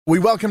We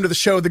welcome to the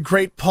show the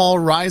great Paul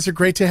Reiser.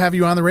 Great to have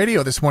you on the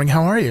radio this morning.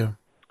 How are you?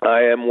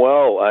 I am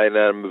well, and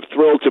I'm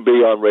thrilled to be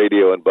on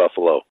radio in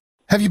Buffalo.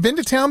 Have you been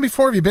to town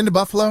before? Have you been to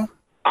Buffalo?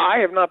 I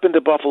have not been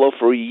to Buffalo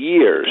for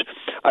years.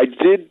 I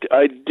did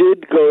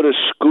go to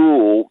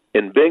school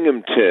in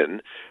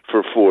Binghamton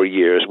for 4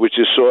 years, which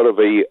is sort of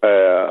a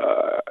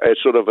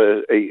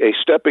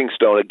stepping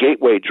stone, a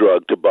gateway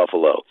drug to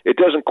Buffalo. It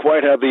doesn't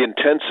quite have the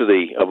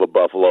intensity of a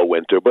Buffalo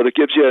winter, but it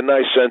gives you a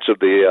nice sense of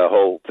the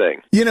whole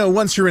thing. You know,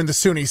 once you're in the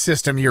SUNY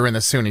system, you're in the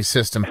SUNY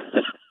system.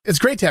 It's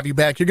great to have you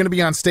back. You're going to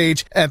be on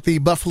stage at the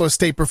Buffalo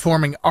State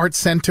Performing Arts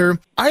Center.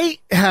 I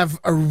have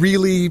a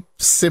really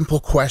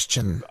simple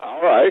question.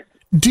 All right.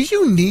 Do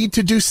you need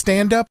to do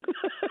stand-up?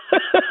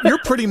 You're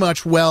pretty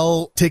much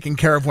well taken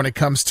care of when it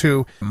comes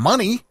to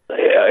money.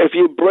 Yeah, if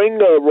you bring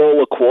a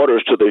roll of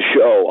quarters to the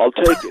show, I'll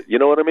take it. You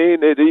know what I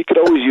mean? You could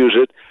always use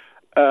it.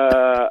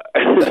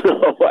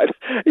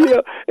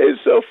 It's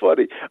so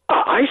funny.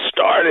 I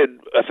started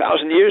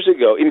 1,000 years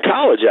ago in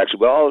college, actually.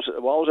 While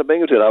I was at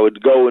Binghamton, I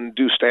would go and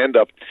do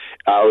stand-up.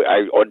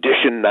 I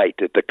audition night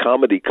at the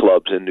comedy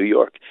clubs in New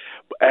York.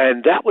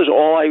 And that was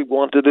all I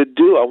wanted to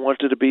do. I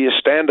wanted to be a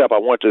stand-up. I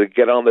wanted to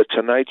get on the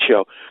Tonight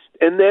Show.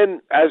 And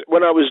then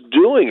when I was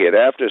doing it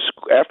after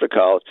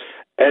college,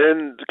 and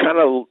then kind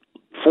of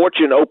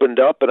fortune opened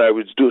up, and I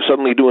was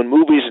suddenly doing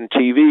movies and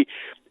TV,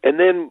 and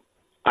then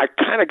I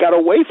kind of got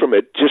away from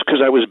it just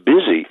because I was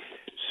busy.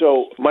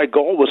 So my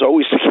goal was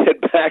always to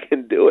get back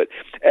and do it.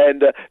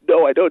 And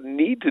no, I don't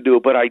need to do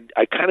it, but I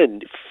kind of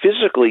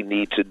physically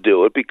need to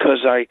do it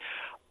because I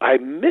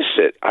miss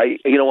it.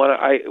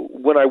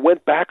 When I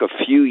went back a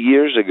few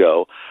years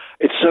ago,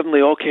 it suddenly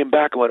all came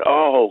back. I went,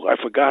 oh, I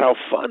forgot how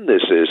fun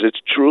this is.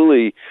 It's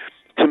truly,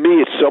 to me,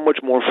 it's so much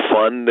more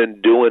fun than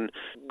doing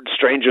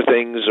Stranger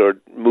Things or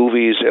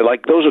movies.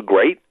 Like, those are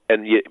great,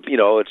 and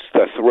it's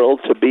the thrill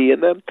to be in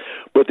them.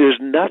 But there's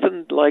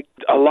nothing like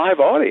a live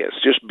audience,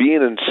 just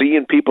being and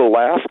seeing people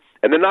laugh.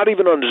 And they're not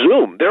even on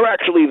Zoom. They're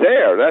actually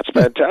there. That's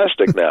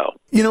fantastic now.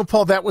 You know,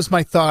 Paul, that was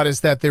my thought, is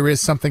that there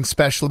is something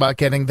special about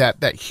getting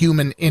that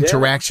human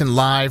interaction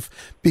live.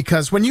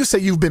 Because when you say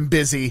you've been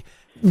busy,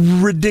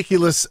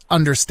 ridiculous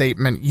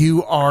understatement.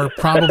 You are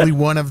probably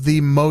one of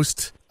the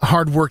most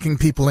hardworking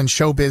people in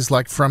showbiz,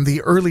 like from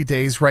the early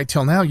days right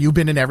till now. You've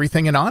been in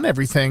everything and on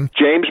everything.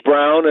 James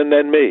Brown and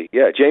then me.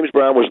 Yeah, James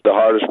Brown was the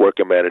hardest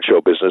working man in show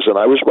business, and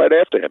I was right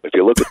after him, if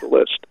you look at the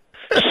list.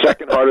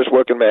 Second hardest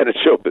working man in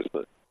show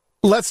business.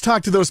 Let's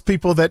talk to those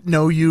people that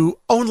know you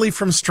only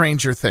from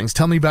Stranger Things.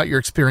 Tell me about your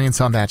experience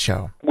on that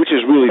show. Which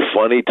is really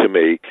funny to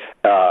me,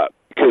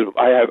 because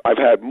I've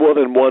had more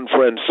than one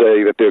friend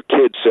say that their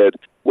kid said,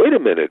 wait a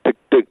minute,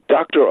 the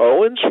Dr.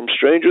 Owens from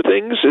Stranger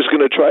Things is going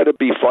to try to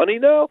be funny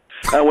now?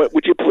 I went,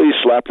 would you please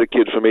slap the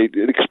kid for me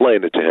and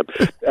explain it to him?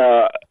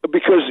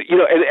 Because,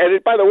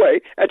 and by the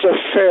way, it's a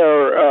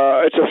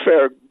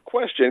fair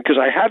question, because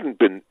I hadn't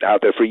been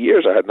out there for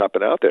years. I had not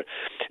been out there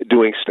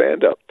doing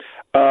stand-up.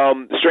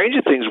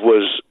 Stranger Things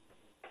was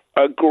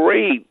a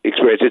great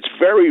experience. It's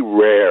very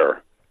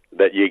rare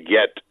that you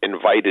get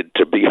invited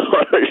to be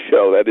on a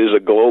show. That is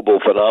a global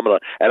phenomenon.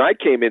 And I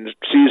came in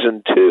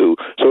season 2,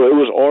 so it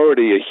was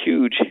already a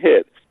huge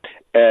hit.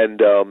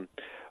 And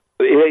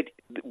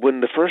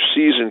when the first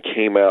season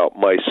came out,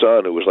 my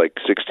son, who was like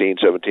 16,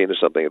 17 or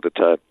something at the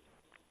time,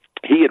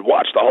 he had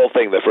watched the whole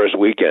thing the first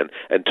weekend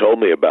and told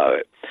me about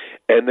it.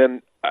 And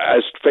then,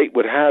 as fate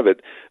would have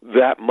it,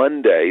 that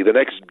Monday, the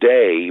next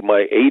day,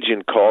 my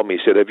agent called me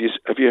and said, have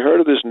you heard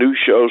of this new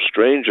show,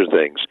 Stranger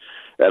Things?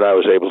 And I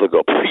was able to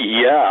go,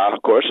 yeah,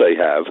 of course I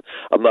have.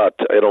 I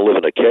don't live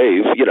in a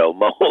cave,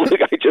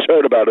 I just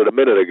heard about it a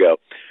minute ago.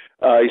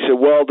 He said,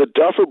 well, the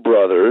Duffer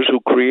Brothers, who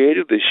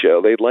created the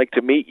show, they'd like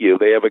to meet you.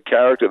 They have a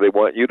character they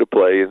want you to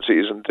play in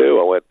season 2.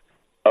 I went,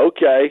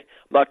 okay,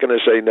 I'm not going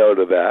to say no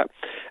to that.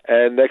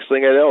 And next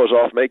thing I know, I was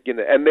off making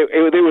it. And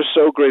they were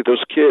so great,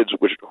 those kids,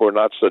 who are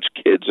not such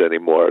kids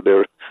anymore.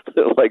 They're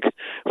like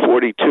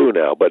 42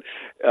 now. But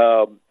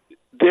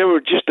they're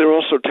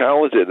all so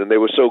talented, and they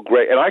were so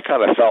great. And I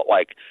kind of felt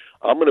like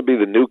I'm going to be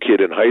the new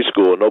kid in high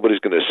school, and nobody's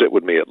going to sit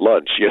with me at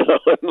lunch,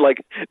 And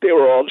like, they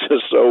were all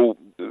just so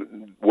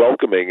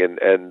welcoming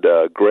and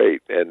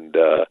great. And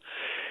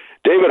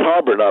David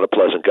Harbour, not a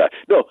pleasant guy.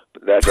 No,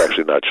 that's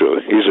actually not true.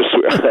 He's a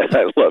sweet.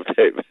 I love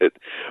David,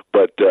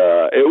 but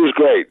it was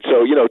great.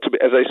 So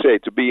as I say,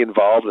 to be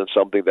involved in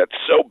something that's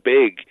so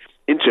big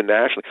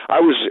internationally. I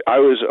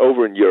was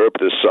over in Europe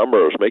this summer.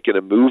 I was making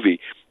a movie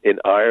in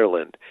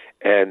Ireland,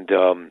 and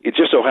it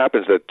just so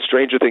happens that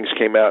Stranger Things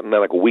came out, and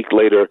then like a week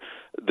later,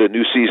 the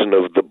new season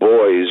of The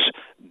Boys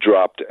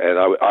dropped, and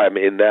I'm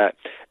in that.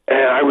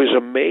 And I was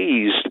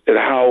amazed at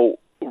how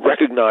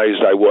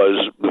recognized I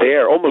was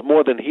there, almost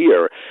more than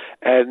here.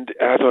 And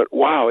I thought,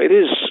 wow, it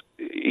is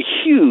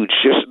huge,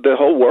 just the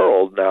whole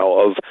world now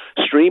of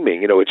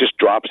streaming. It just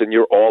drops and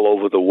you're all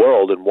over the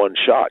world in one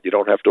shot. You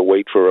don't have to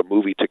wait for a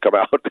movie to come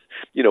out,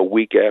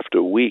 week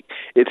after week.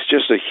 It's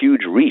just a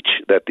huge reach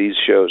that these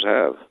shows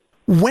have.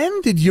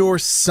 When did your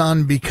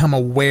son become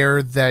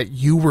aware that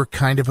you were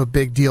kind of a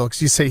big deal?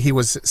 Because you say he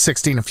was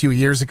 16 a few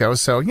years ago,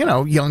 so,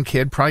 young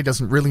kid, probably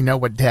doesn't really know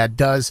what dad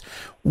does.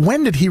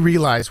 When did he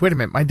realize, wait a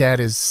minute, my dad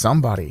is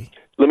somebody?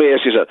 Let me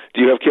ask you something.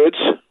 Do you have kids?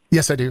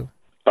 Yes, I do.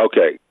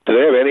 Okay. Do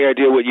they have any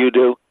idea what you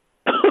do?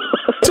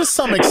 To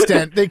some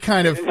extent, they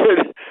kind of...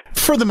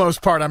 For the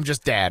most part, I'm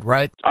just dad,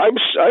 right?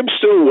 I'm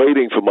still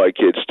waiting for my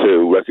kids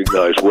to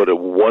recognize what a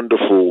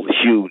wonderful,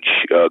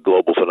 huge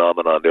global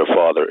phenomenon their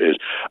father is.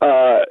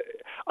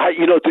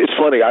 It's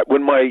funny.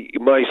 When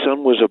my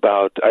son was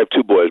about, I have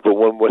two boys, but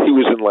when he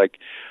was in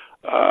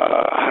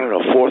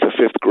fourth or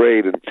fifth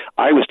grade, and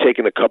I was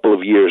taking a couple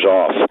of years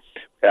off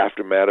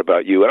after Mad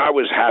About You, and I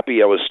was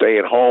happy. I was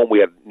staying home. We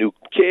had a new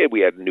kid.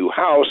 We had a new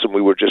house, and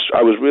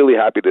I was really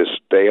happy to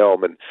stay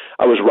home, and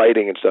I was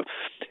writing and stuff.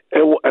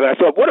 And I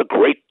thought, what a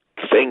great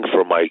thing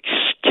for my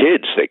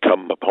kids. They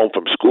come home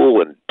from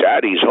school and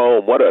daddy's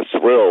home. What a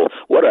thrill.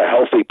 What a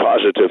healthy,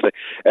 positive thing.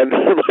 And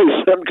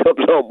my son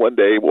comes home one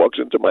day, he walks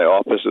into my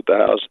office at the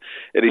house,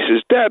 and he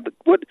says, Dad,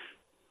 what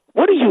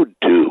do you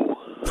do?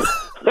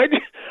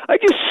 I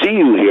just see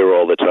you here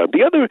all the time.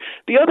 The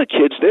other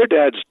kids, their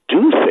dads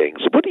do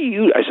things. What do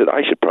you? I said,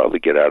 I should probably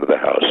get out of the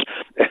house.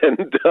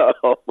 And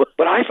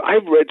but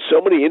I've read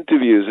so many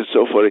interviews. It's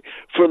so funny,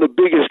 from the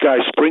biggest guy,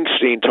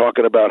 Springsteen,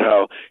 talking about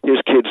how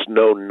his kids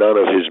know none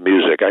of his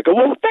music. I go,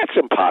 well, that's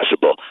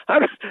impossible.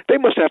 They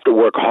must have to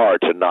work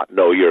hard to not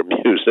know your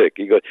music.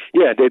 He goes,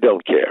 yeah, they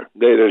don't care.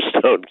 They just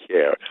don't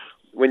care.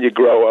 When you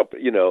grow up,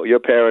 your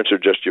parents are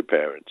just your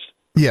parents.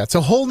 Yeah, it's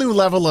a whole new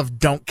level of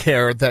don't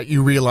care that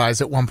you realize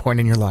at one point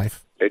in your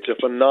life. It's a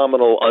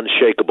phenomenal,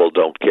 unshakable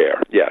don't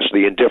care. Yes,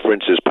 the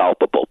indifference is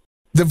palpable.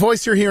 The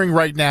voice you're hearing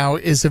right now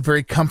is a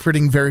very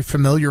comforting, very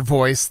familiar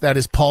voice. That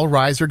is Paul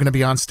Reiser, going to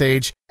be on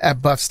stage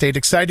at Buff State.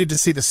 Excited to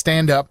see the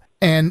stand-up.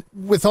 And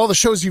with all the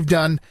shows you've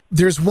done,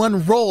 there's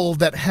one role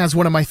that has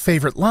one of my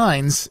favorite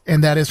lines,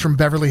 and that is from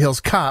Beverly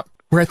Hills Cop,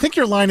 where I think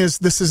your line is,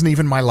 "This isn't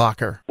even my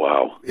locker."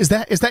 Wow. Is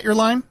that your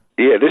line?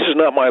 Yeah, this is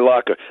not my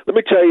locker. Let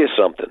me tell you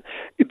something.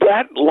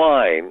 That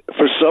line,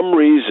 for some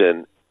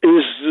reason,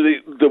 is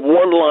the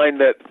one line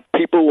that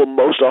people will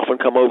most often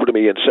come over to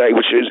me and say,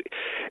 which is,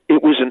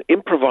 it was an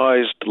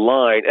improvised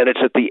line, and it's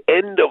at the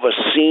end of a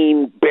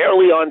scene,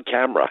 barely on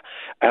camera.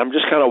 And I'm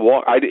just kind of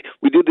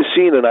we did the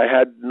scene, and I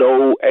had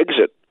no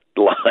exit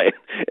line.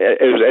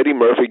 It was Eddie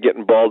Murphy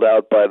getting bawled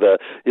out by the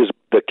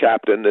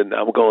captain, and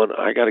I'm going,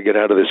 I got to get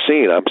out of this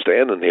scene. I'm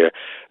standing here,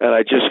 and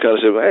I just kind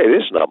of said, hey,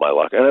 this is not my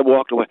locker, and I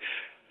walked away.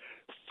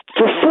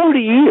 For 40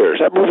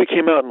 years, that movie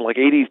came out in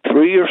 83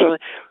 or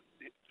something.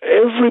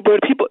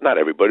 Not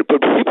everybody,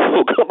 but people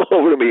will come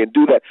over to me and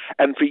do that.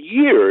 And for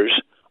years,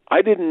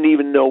 I didn't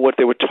even know what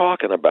they were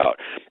talking about.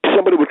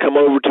 Somebody would come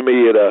over to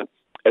me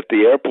at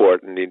the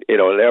airport, and an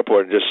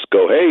airport, and just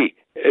go, "Hey,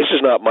 this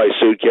is not my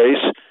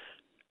suitcase."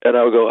 And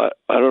I would go,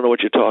 I don't know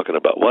what you're talking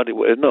about. What?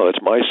 No,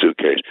 it's my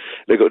suitcase.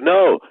 They go,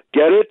 no,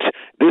 get it?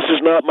 This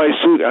is not my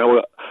suit. I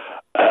go,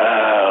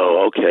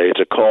 oh, okay,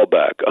 it's a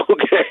callback.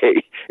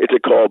 Okay, it's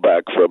a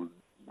callback from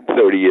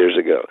 30 years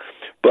ago.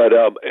 But,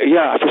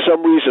 for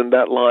some reason,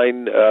 that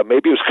line,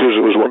 maybe it was because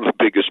it was one of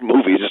the biggest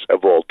movies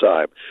of all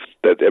time,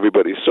 that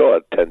everybody saw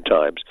it 10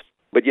 times.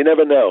 But you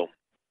never know.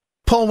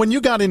 Paul, when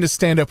you got into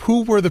stand-up,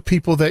 who were the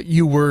people that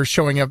you were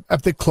showing up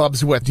at the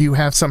clubs with? Do you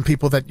have some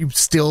people that you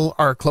still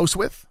are close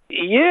with?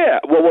 Yeah.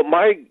 Well,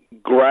 my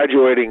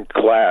graduating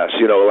class,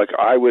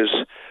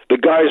 the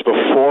guys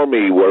before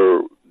me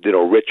were,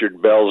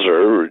 Richard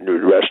Belzer,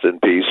 rest in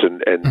peace,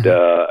 and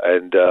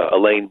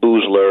Elaine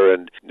Boozler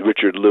and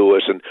Richard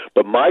Lewis,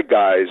 but my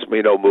guys,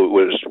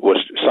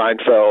 was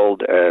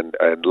Seinfeld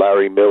and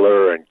Larry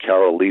Miller and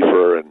Carol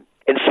Leifer. And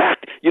in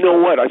fact, you know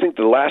what? I think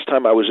the last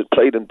time I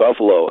played in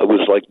Buffalo, it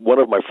was like one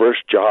of my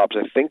first jobs.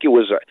 I think it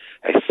was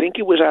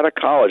out of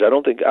college.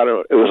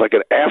 It was like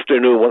an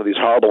afternoon, one of these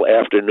horrible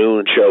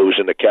afternoon shows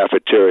in the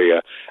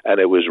cafeteria, and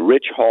it was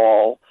Rich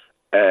Hall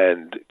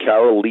and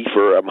Carol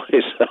Leifer and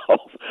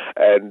myself.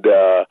 And,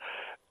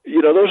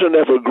 those are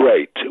never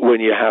great when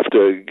you have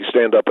to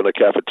stand up in a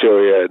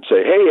cafeteria and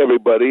say, hey,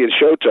 everybody, it's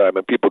showtime,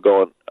 and people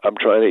going, I'm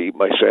trying to eat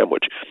my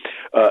sandwich.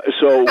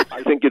 So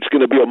I think it's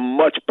going to be a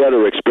much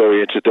better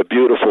experience at the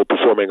beautiful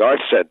Performing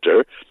Arts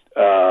Center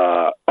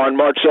on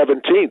March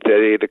 17th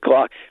at 8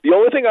 o'clock. The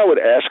only thing I would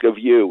ask of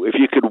you, if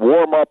you could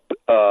warm up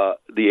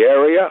the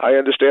area. I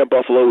understand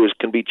Buffalo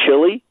can be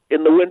chilly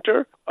in the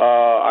winter.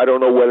 I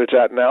don't know what it's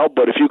at now,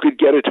 but if you could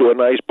get it to a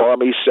nice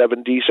balmy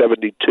 70,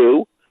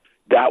 72,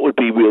 that would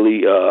be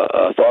really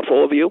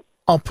thoughtful of you.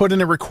 I'll put in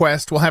a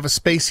request. We'll have a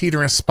space heater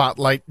and a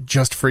spotlight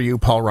just for you,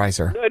 Paul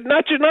Reiser.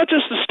 Not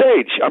just the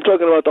stage. I'm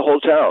talking about the whole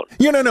town.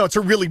 No. It's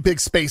a really big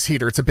space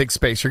heater. It's a big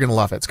space. You're going to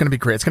love it. It's going to be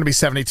great. It's going to be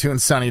 72 and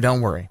sunny.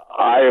 Don't worry.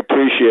 I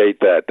appreciate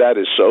that. That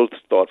is so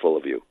thoughtful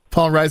of you.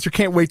 Paul Reiser,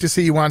 can't wait to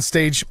see you on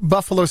stage.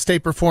 Buffalo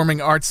State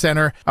Performing Arts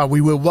Center.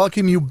 We will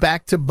welcome you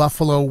back to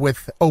Buffalo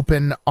with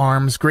open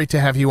arms. Great to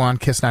have you on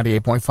KISS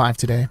 98.5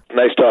 today.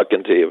 Nice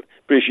talking to you.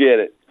 Appreciate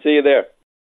it. See you there.